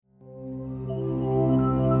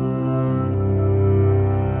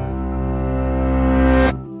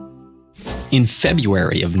In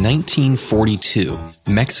February of 1942,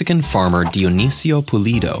 Mexican farmer Dionisio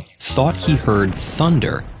Pulido thought he heard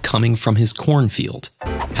thunder coming from his cornfield.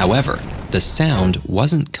 However, the sound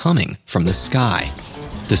wasn't coming from the sky.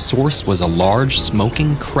 The source was a large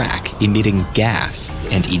smoking crack emitting gas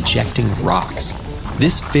and ejecting rocks.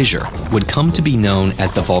 This fissure would come to be known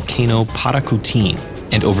as the volcano Paracutin,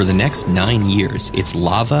 and over the next 9 years, its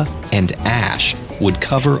lava and ash would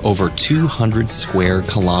cover over 200 square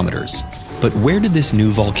kilometers. But where did this new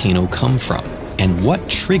volcano come from, and what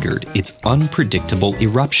triggered its unpredictable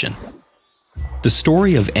eruption? The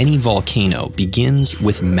story of any volcano begins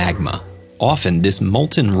with magma. Often, this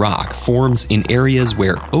molten rock forms in areas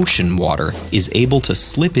where ocean water is able to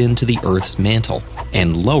slip into the Earth's mantle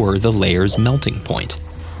and lower the layer's melting point.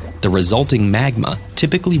 The resulting magma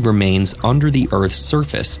typically remains under the Earth's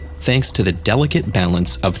surface thanks to the delicate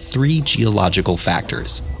balance of 3 geological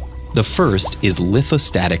factors. The first is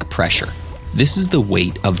lithostatic pressure. This is the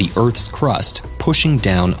weight of the Earth's crust pushing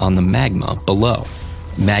down on the magma below.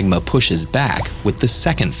 Magma pushes back with the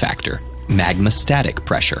second factor, magmastatic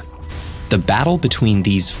pressure. The battle between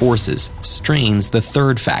these forces strains the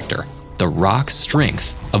third factor, the rock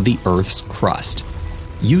strength of the Earth's crust.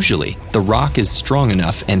 Usually, the rock is strong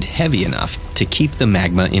enough and heavy enough to keep the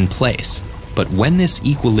magma in place. But when this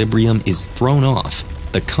equilibrium is thrown off,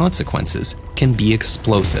 the consequences can be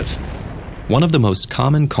explosive. One of the most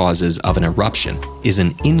common causes of an eruption is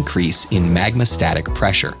an increase in magmastatic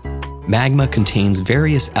pressure. Magma contains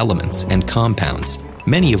various elements and compounds,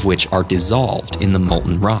 many of which are dissolved in the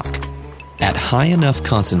molten rock. At high enough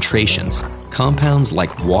concentrations, compounds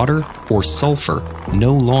like water or sulfur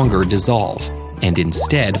no longer dissolve, and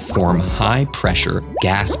instead form high-pressure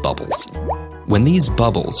gas bubbles. When these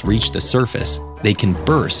bubbles reach the surface, they can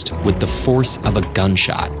burst with the force of a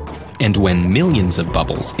gunshot. And when millions of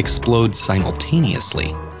bubbles explode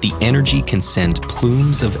simultaneously, the energy can send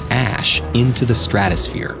plumes of ash into the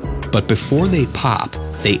stratosphere. But before they pop,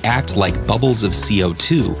 they act like bubbles of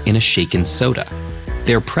CO2 in a shaken soda.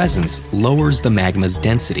 Their presence lowers the magma's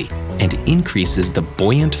density and increases the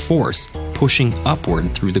buoyant force pushing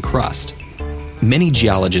upward through the crust. Many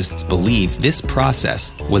geologists believe this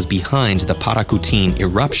process was behind the Paracutin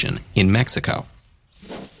eruption in Mexico.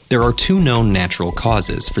 There are 2 known natural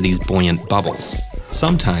causes for these buoyant bubbles.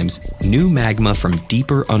 Sometimes, new magma from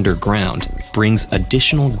deeper underground brings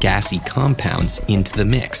additional gassy compounds into the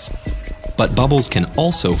mix. But bubbles can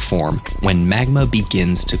also form when magma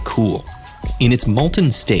begins to cool. In its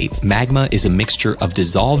molten state, magma is a mixture of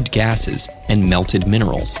dissolved gases and melted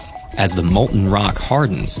minerals. As the molten rock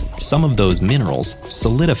hardens, some of those minerals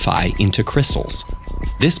solidify into crystals.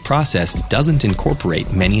 This process doesn't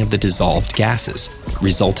incorporate many of the dissolved gases,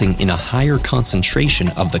 resulting in a higher concentration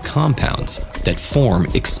of the compounds that form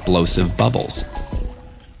explosive bubbles.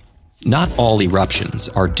 Not all eruptions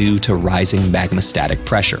are due to rising magmastatic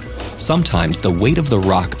pressure. Sometimes the weight of the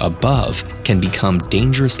rock above can become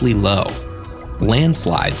dangerously low.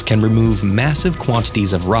 Landslides can remove massive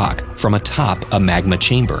quantities of rock from atop a magma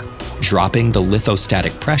chamber, dropping the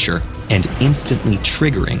lithostatic pressure and instantly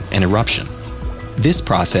triggering an eruption. This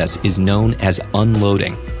process is known as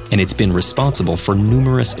unloading, and it's been responsible for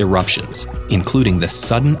numerous eruptions, including the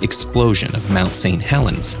sudden explosion of Mount St.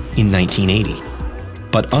 Helens in 1980.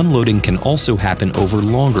 But unloading can also happen over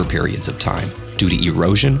longer periods of time due to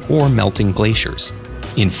erosion or melting glaciers.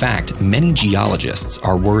 In fact, many geologists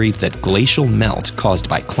are worried that glacial melt caused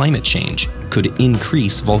by climate change could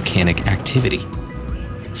increase volcanic activity.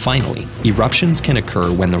 Finally, eruptions can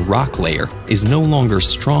occur when the rock layer is no longer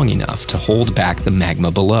strong enough to hold back the magma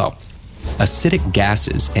below. Acidic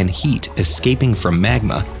gases and heat escaping from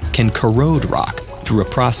magma can corrode rock through a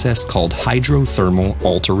process called hydrothermal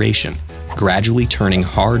alteration, gradually turning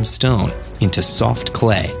hard stone into soft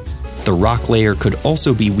clay. The rock layer could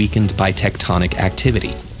also be weakened by tectonic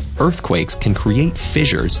activity. Earthquakes can create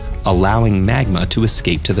fissures, allowing magma to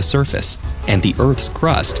escape to the surface, and the Earth's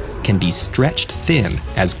crust can be stretched thin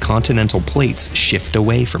as continental plates shift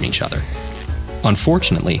away from each other.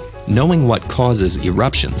 Unfortunately, knowing what causes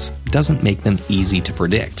eruptions doesn't make them easy to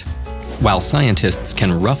predict. While scientists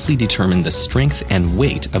can roughly determine the strength and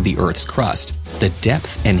weight of the Earth's crust, the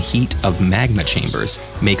depth and heat of magma chambers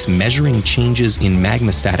makes measuring changes in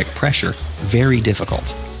magmastatic pressure very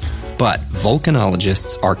difficult. But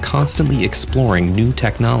volcanologists are constantly exploring new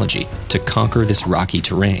technology to conquer this rocky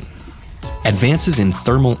terrain. Advances in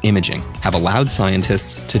thermal imaging have allowed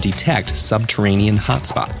scientists to detect subterranean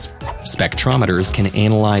hotspots. Spectrometers can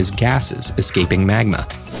analyze gases escaping magma,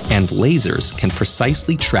 and lasers can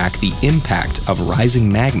precisely track the impact of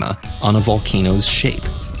rising magma on a volcano's shape.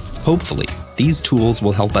 Hopefully, these tools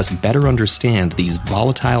will help us better understand these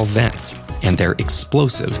volatile vents and their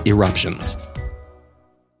explosive eruptions.